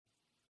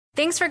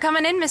Thanks for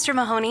coming in, Mr.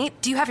 Mahoney.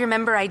 Do you have your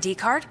member ID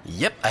card?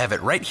 Yep, I have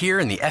it right here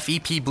in the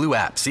FEP Blue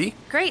app, see?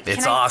 Great.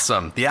 It's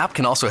awesome. The app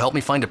can also help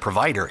me find a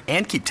provider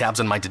and keep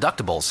tabs on my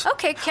deductibles.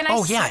 Okay, can I...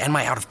 Oh, yeah, and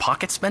my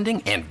out-of-pocket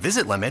spending and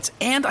visit limits,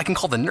 and I can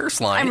call the nurse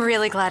line. I'm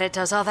really glad it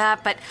does all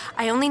that, but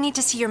I only need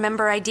to see your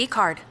member ID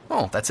card.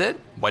 Oh, that's it?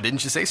 Why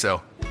didn't you say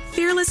so?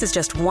 Fearless is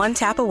just one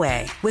tap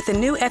away. With the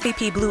new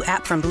FEP Blue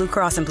app from Blue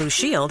Cross and Blue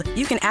Shield,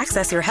 you can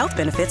access your health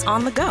benefits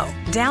on the go.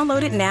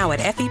 Download it now at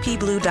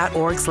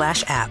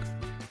fepblue.org/app.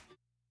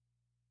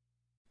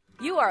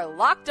 You are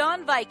Locked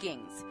On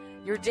Vikings,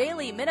 your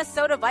daily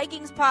Minnesota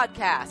Vikings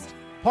podcast.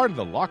 Part of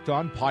the Locked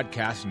On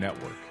Podcast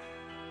Network.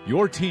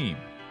 Your team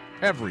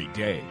every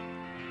day.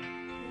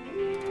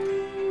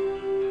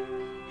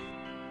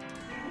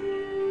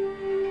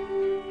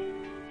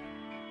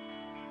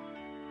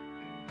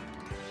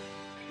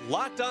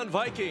 Locked On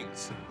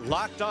Vikings,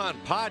 Locked On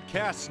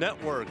Podcast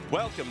Network.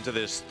 Welcome to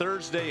this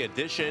Thursday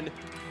edition,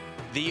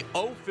 the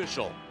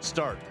official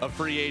start of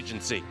free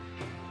agency.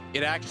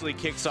 It actually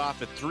kicks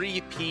off at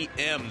 3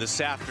 p.m. this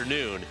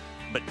afternoon,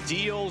 but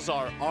deals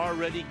are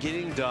already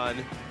getting done.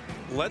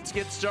 Let's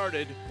get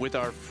started with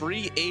our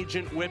free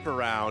agent whip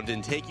around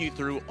and take you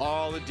through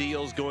all the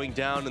deals going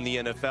down in the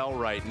NFL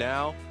right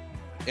now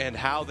and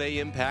how they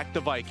impact the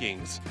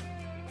Vikings.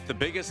 The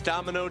biggest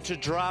domino to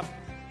drop,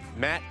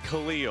 Matt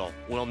Kalil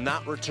will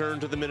not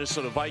return to the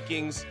Minnesota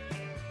Vikings.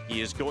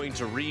 He is going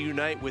to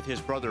reunite with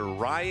his brother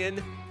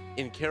Ryan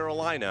in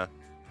Carolina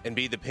and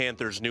be the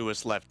Panthers'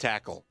 newest left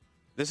tackle.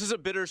 This is a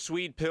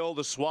bittersweet pill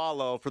to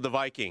swallow for the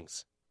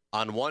Vikings.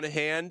 On one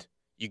hand,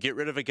 you get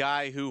rid of a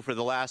guy who, for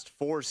the last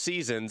 4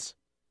 seasons,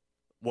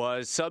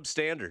 was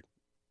substandard,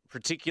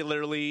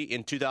 particularly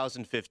in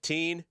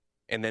 2015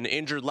 and then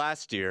injured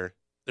last year.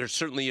 There's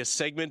certainly a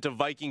segment of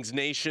Vikings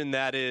Nation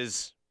that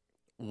is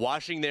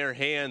washing their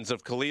hands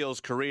of Kalil's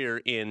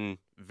career in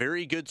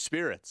very good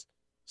spirits.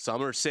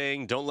 Some are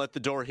saying, don't let the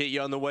door hit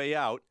you on the way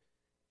out.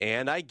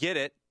 And I get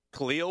it.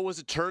 Kalil was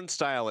a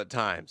turnstile at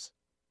times.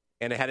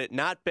 And had it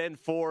not been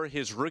for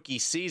his rookie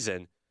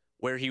season,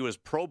 where he was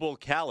Pro Bowl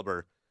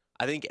caliber,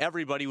 I think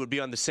everybody would be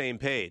on the same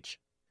page.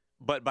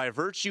 But by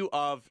virtue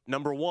of,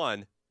 number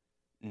one,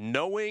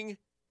 knowing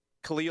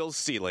Kalil's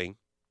ceiling,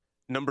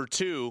 number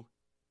two,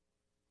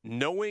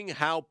 knowing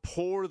how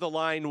poor the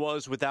line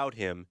was without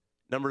him,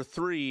 number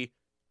three,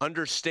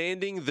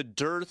 understanding the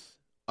dearth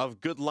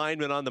of good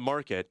linemen on the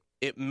market,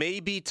 it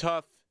may be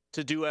tough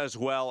to do as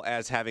well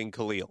as having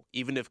Kalil,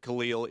 even if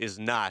Kalil is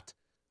not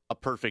a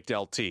perfect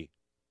LT.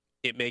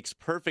 It makes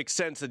perfect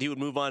sense that he would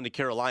move on to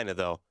Carolina,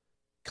 though.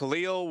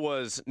 Kalil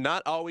was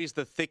not always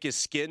the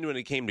thickest skinned when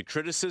it came to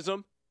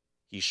criticism.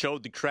 He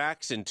showed the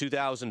cracks in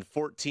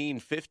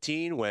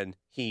 2014-15 when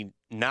he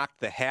knocked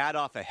the hat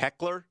off a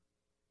heckler.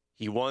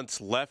 He once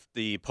left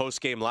the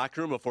post-game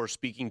locker room before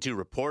speaking to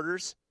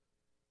reporters.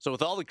 So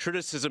with all the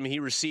criticism he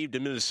received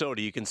in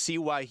Minnesota, you can see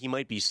why he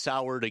might be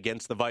soured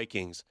against the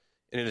Vikings.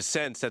 And in a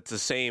sense, that's the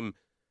same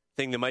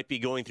thing that might be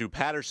going through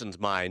Patterson's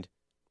mind.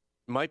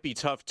 It might be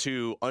tough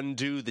to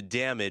undo the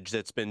damage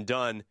that's been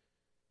done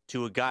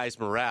to a guy's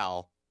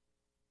morale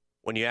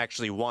when you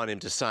actually want him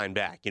to sign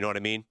back. You know what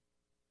I mean?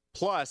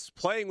 Plus,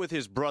 playing with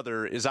his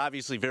brother is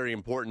obviously very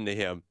important to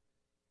him.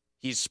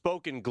 He's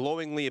spoken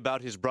glowingly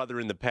about his brother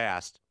in the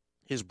past.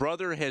 His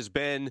brother has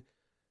been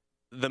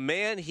the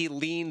man he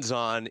leans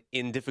on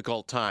in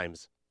difficult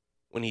times.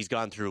 When he's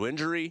gone through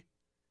injury,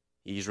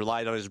 he's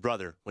relied on his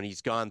brother. When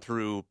he's gone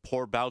through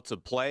poor bouts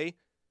of play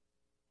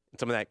and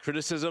some of that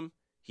criticism,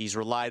 he's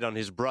relied on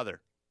his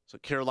brother. So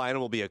Carolina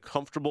will be a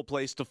comfortable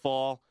place to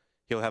fall.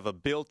 He'll have a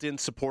built-in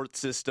support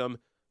system,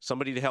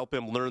 somebody to help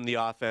him learn the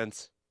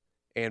offense,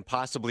 and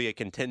possibly a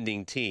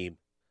contending team.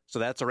 So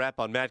that's a wrap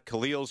on Matt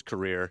Kalil's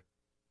career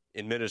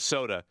in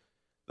Minnesota.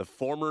 The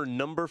former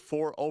number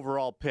 4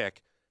 overall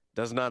pick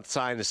does not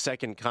sign a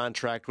second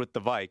contract with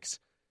the Vikes.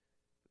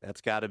 That's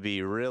got to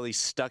be really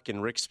stuck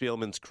in Rick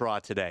Spielman's craw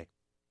today.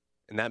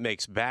 And that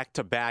makes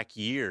back-to-back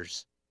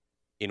years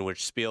in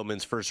which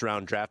Spielman's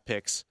first-round draft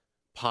picks,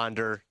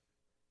 Ponder,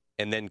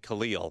 and then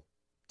Kalil,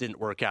 didn't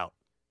work out.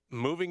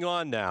 Moving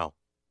on now.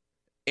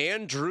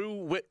 Andrew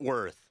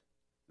Whitworth,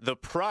 the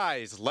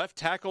prize left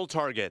tackle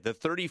target, the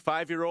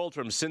 35-year-old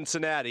from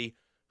Cincinnati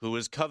who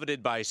is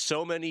coveted by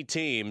so many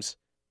teams,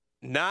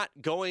 not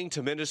going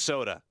to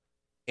Minnesota.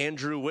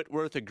 Andrew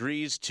Whitworth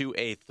agrees to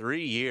a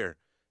 3-year,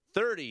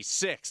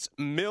 $36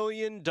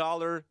 million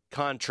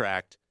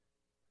contract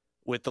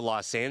with the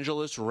Los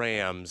Angeles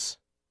Rams.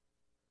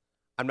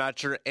 I'm not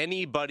sure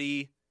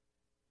anybody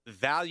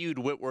valued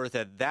Whitworth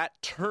at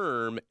that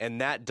term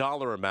and that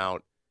dollar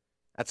amount.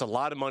 That's a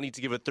lot of money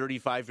to give a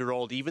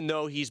 35-year-old, even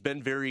though he's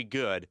been very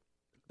good.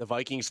 The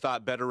Vikings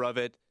thought better of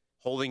it,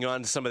 holding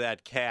on to some of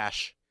that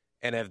cash,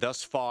 and have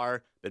thus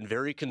far been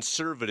very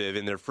conservative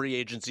in their free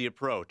agency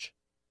approach.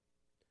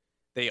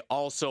 They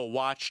also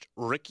watched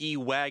Ricky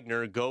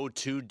Wagner go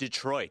to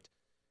Detroit.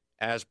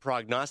 As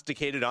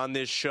prognosticated on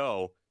this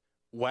show,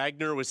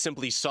 Wagner was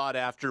simply sought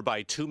after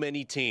by too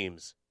many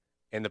teams,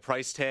 and the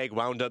price tag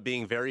wound up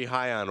being very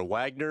high on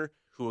Wagner,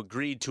 who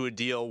agreed to a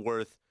deal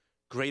worth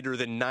greater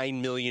than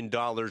 $9 million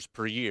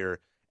per year,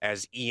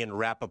 as Ian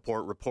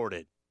Rappaport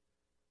reported.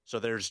 So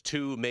there's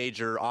two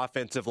major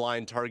offensive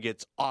line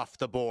targets off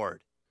the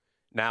board.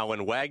 Now,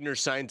 when Wagner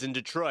signs in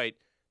Detroit,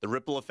 the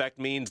ripple effect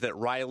means that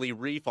Riley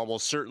Reiff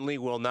almost certainly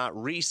will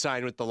not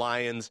re-sign with the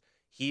Lions.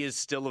 He is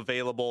still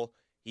available.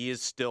 He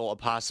is still a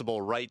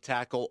possible right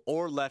tackle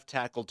or left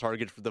tackle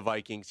target for the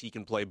Vikings. He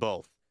can play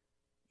both.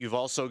 You've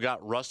also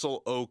got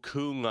Russell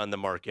Okung on the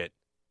market.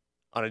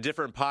 On a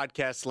different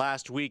podcast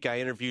last week, I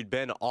interviewed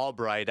Ben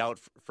Albright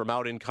from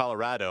out in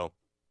Colorado,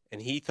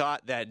 and he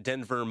thought that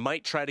Denver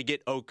might try to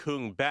get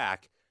Okung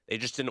back. They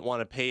just didn't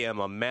want to pay him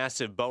a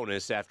massive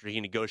bonus after he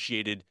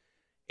negotiated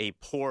a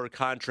poor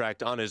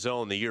contract on his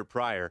own the year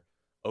prior.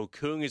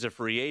 Okung is a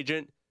free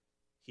agent.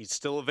 He's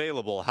still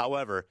available.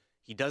 However,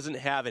 he doesn't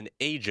have an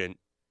agent,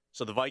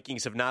 so the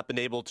Vikings have not been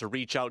able to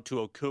reach out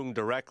to Okung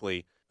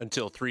directly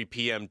until 3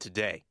 p.m.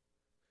 today.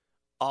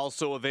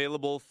 Also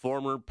available,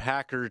 former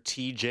Packer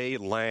TJ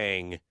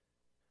Lang.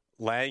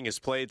 Lang has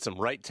played some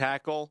right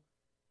tackle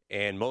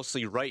and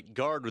mostly right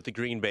guard with the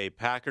Green Bay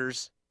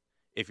Packers.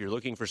 If you're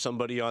looking for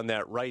somebody on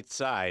that right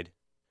side,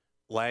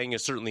 Lang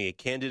is certainly a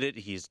candidate.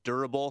 He's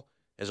durable,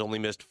 has only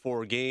missed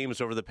 4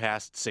 games over the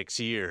past 6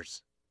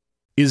 years.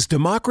 Is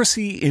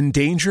democracy in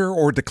danger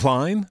or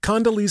decline?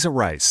 Condoleezza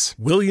Rice,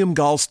 William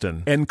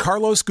Galston, and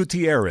Carlos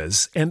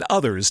Gutierrez and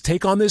others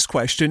take on this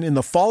question in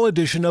the fall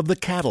edition of The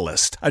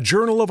Catalyst, a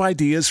journal of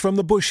ideas from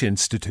the Bush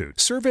Institute.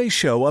 Surveys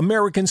show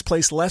Americans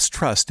place less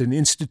trust in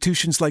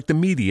institutions like the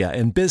media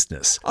and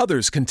business.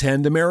 Others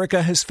contend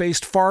America has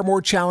faced far more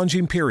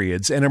challenging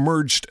periods and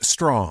emerged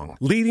strong.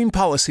 Leading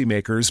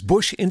policymakers,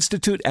 Bush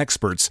Institute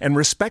experts, and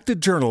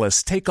respected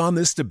journalists take on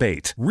this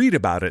debate. Read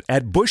about it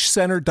at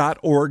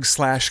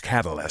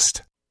bushcenter.org/catalyst.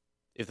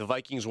 If the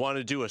Vikings want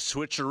to do a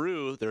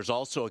switcheroo, there's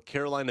also a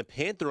Carolina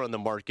Panther on the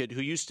market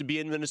who used to be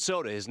in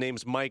Minnesota. His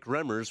name's Mike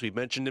Remmers. We've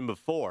mentioned him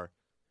before.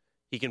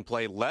 He can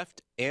play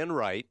left and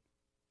right.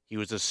 He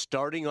was a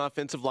starting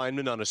offensive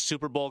lineman on a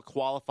Super Bowl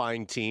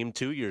qualifying team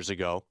 2 years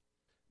ago.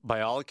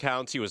 By all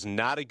accounts, he was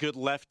not a good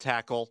left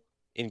tackle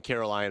in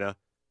Carolina,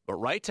 but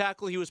right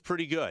tackle, he was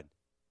pretty good.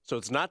 So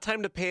it's not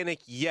time to panic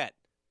yet.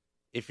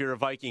 If you're a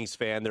Vikings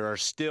fan, there are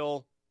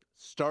still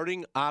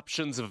starting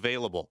options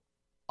available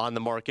on the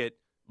market,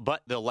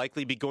 but they'll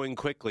likely be going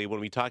quickly.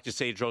 When we talk to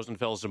Sage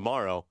Rosenfels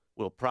tomorrow,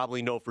 we'll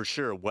probably know for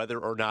sure whether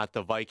or not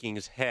the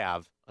Vikings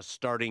have a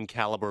starting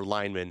caliber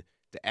lineman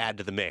to add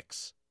to the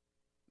mix.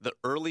 The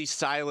early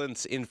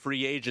silence in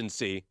free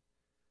agency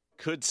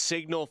could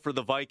signal for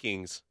the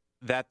Vikings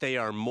that they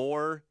are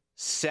more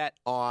set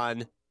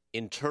on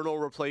internal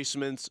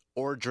replacements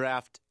or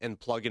draft and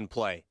plug and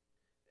play.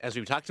 As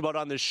we've talked about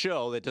on this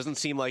show, that doesn't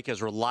seem like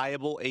as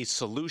reliable a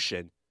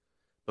solution,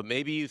 but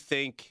maybe you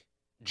think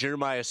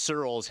Jeremiah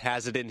Searles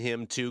has it in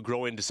him to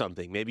grow into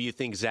something. Maybe you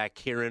think Zach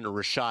Karen or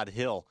Rashad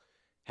Hill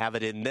have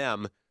it in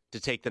them to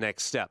take the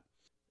next step.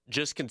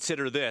 Just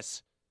consider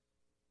this.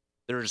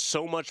 There's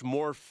so much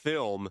more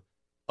film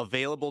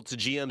available to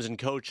GMs and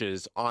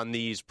coaches on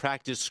these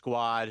practice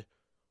squad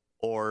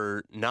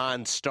or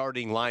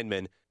non-starting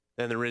linemen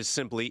than there is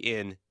simply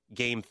in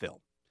game film.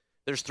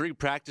 There's 3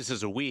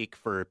 practices a week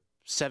for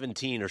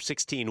 17 or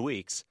 16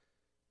 weeks,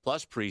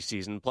 plus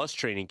preseason, plus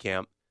training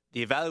camp.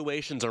 The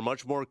evaluations are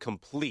much more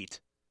complete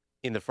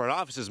in the front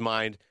office's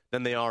mind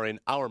than they are in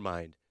our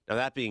mind. Now,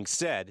 that being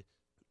said,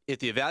 if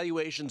the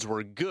evaluations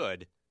were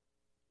good,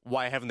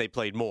 why haven't they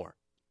played more?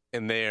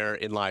 And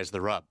therein lies the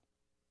rub.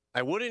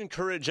 I would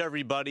encourage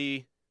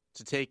everybody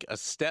to take a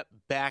step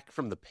back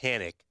from the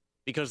panic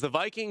because the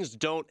Vikings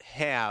don't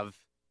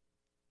have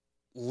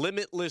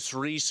limitless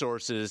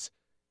resources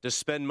to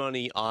spend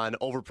money on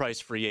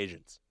overpriced free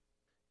agents.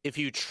 If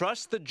you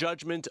trust the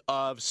judgment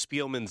of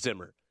Spielman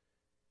Zimmer,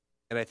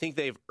 and I think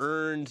they've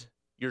earned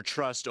your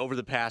trust over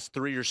the past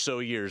 3 or so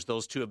years.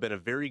 Those two have been a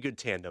very good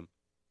tandem.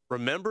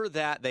 Remember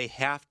that they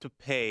have to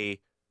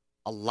pay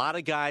a lot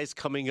of guys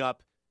coming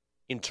up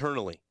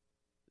internally.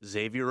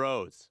 Xavier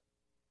Rhodes,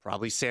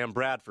 probably Sam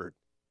Bradford,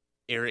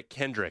 Eric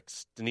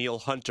Kendricks, Daniil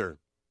Hunter.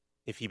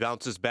 If he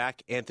bounces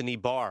back, Anthony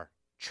Barr,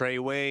 Trey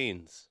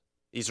Waynes.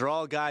 These are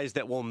all guys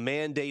that will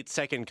mandate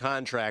second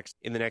contracts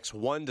in the next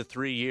 1 to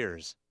 3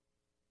 years.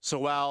 So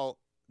while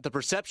the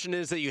perception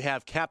is that you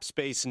have cap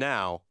space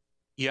now,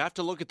 you have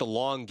to look at the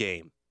long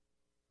game.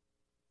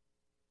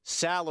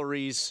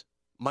 Salaries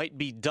might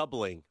be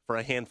doubling for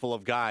a handful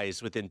of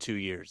guys within 2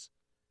 years.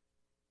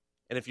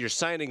 And if you're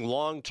signing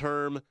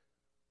long-term,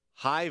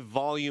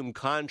 high-volume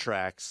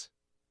contracts,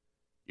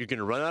 you're going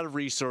to run out of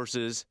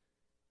resources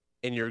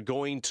and you're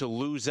going to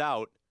lose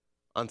out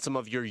on some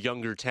of your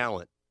younger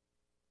talent.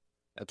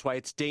 That's why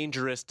it's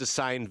dangerous to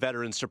sign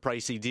veterans to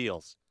pricey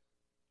deals.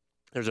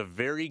 There's a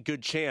very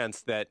good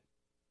chance that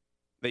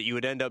you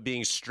would end up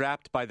being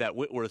strapped by that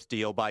Whitworth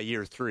deal by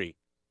year 3.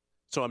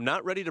 So I'm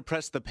not ready to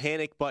press the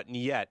panic button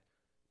yet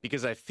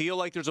because I feel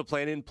like there's a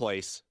plan in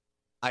place.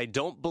 I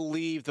don't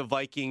believe the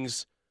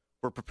Vikings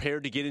were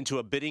prepared to get into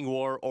a bidding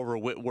war over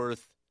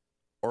Whitworth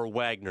or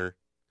Wagner.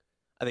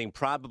 I think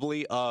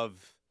probably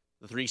of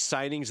the 3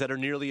 signings that are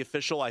nearly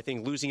official, I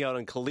think losing out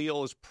on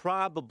Kalil is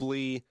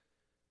probably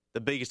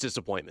the biggest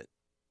disappointment.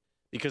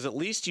 Because at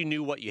least you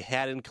knew what you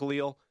had in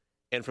Kalil,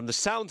 and from the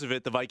sounds of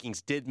it, the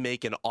Vikings did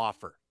make an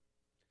offer.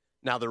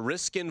 Now, the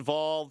risk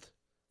involved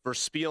for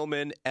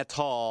Spielman et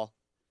al.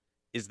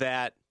 Is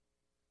that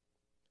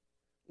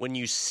when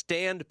you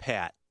stand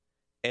pat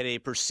at a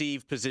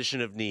perceived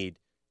position of need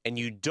and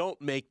you don't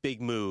make big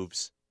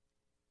moves,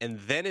 and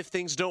then if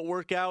things don't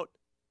work out,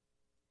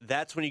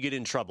 that's when you get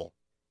in trouble.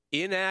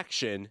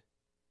 Inaction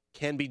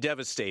can be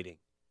devastating.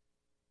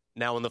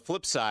 Now, on the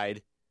flip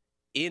side,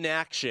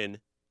 inaction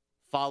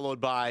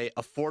followed by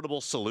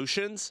affordable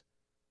solutions,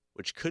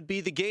 which could be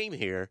the game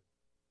here,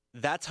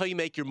 that's how you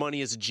make your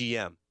money as a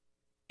GM.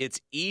 It's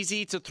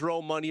easy to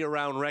throw money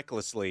around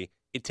recklessly.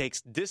 It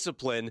takes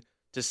discipline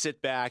to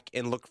sit back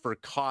and look for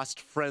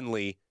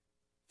cost-friendly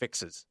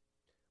fixes.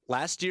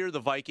 Last year, the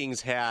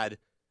Vikings had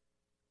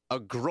a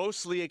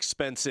grossly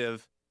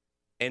expensive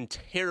and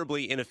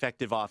terribly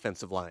ineffective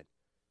offensive line.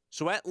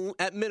 So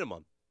at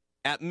minimum,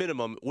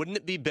 wouldn't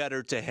it be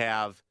better to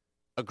have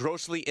a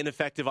grossly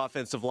ineffective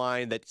offensive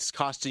line that's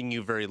costing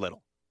you very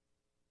little?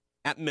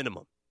 At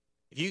minimum.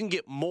 If you can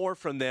get more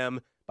from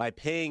them by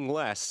paying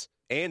less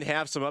and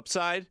have some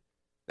upside,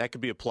 that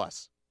could be a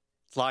plus.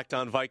 It's Locked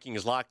On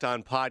Vikings, Locked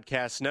On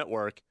Podcast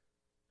Network.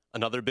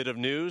 Another bit of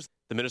news,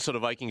 the Minnesota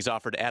Vikings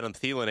offered Adam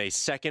Thielen a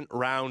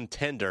second-round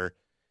tender,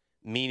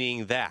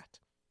 meaning that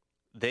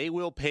they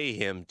will pay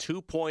him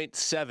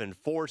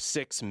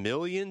 $2.746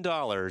 million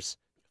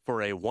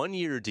for a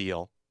one-year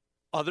deal.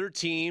 Other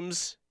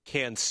teams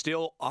can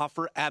still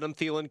offer Adam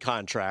Thielen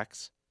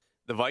contracts.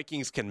 The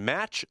Vikings can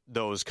match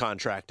those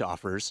contract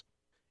offers.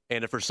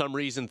 And if for some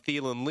reason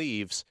Thielen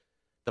leaves,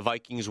 the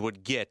Vikings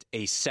would get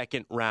a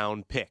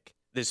second-round pick.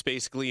 This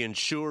basically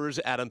ensures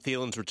Adam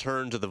Thielen's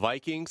return to the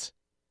Vikings,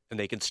 and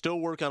they can still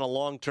work on a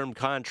long-term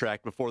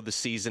contract before the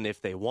season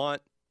if they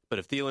want. But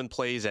if Thielen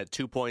plays at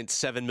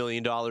 $2.7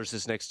 million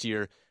this next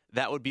year,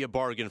 that would be a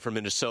bargain for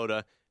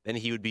Minnesota. Then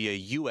he would be a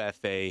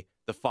UFA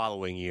the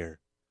following year.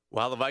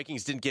 While the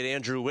Vikings didn't get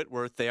Andrew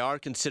Whitworth, they are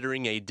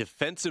considering a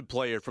defensive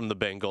player from the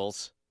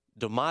Bengals,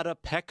 Domata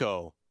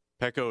Peko.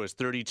 Peko is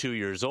 32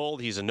 years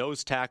old. He's a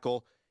nose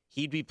tackle.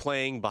 He'd be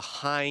playing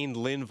behind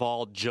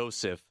Linval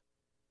Joseph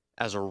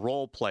as a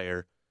role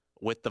player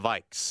with the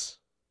Vikes.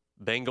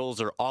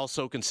 Bengals are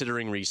also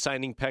considering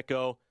re-signing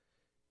Peko.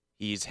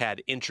 He's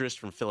had interest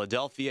from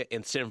Philadelphia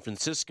and San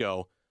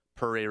Francisco,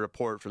 per a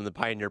report from the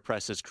Pioneer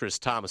Press's Chris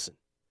Thomason.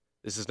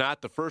 This is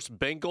not the first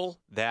Bengal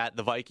that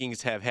the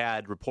Vikings have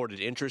had reported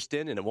interest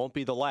in, and it won't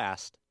be the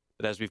last.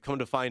 But as we've come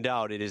to find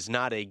out, it is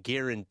not a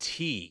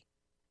guarantee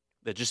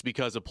that just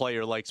because a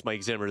player likes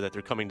Mike Zimmer that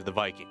they're coming to the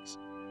Vikings.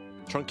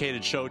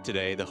 Truncated show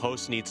today. The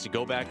host needs to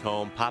go back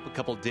home, pop a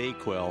couple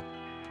Dayquil,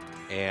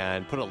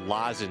 and put a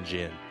lozenge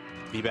in.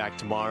 Be back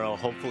tomorrow,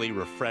 hopefully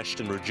refreshed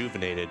and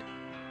rejuvenated.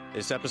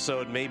 This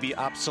episode may be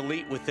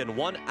obsolete within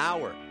 1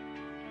 hour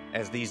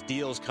as these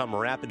deals come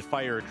rapid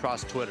fire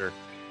across Twitter.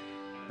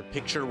 The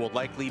picture will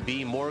likely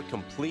be more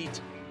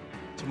complete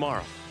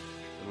tomorrow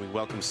when we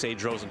welcome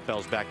Sage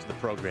Rosenfels back to the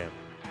program.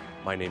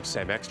 My name's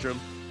Sam Ekstrom,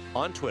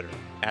 on Twitter,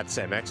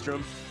 @Sam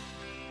Ekstrom.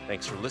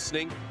 Thanks for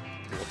listening.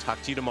 We'll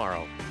talk to you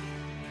tomorrow.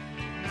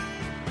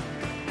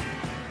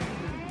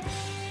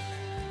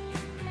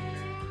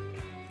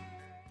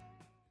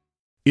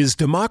 Is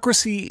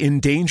democracy in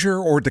danger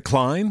or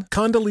decline?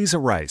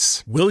 Condoleezza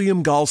Rice,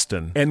 William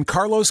Galston, and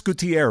Carlos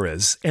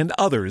Gutierrez and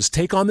others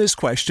take on this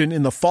question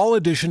in the fall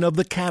edition of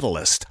The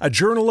Catalyst, a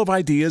journal of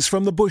ideas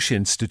from the Bush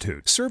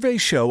Institute.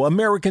 Surveys show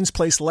Americans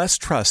place less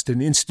trust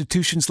in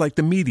institutions like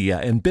the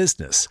media and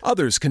business.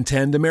 Others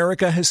contend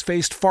America has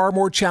faced far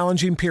more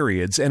challenging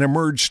periods and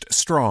emerged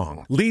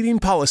strong. Leading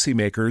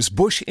policymakers,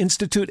 Bush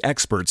Institute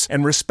experts,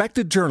 and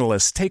respected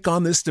journalists take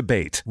on this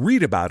debate.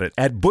 Read about it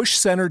at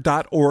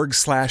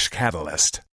bushcenter.org/catalyst.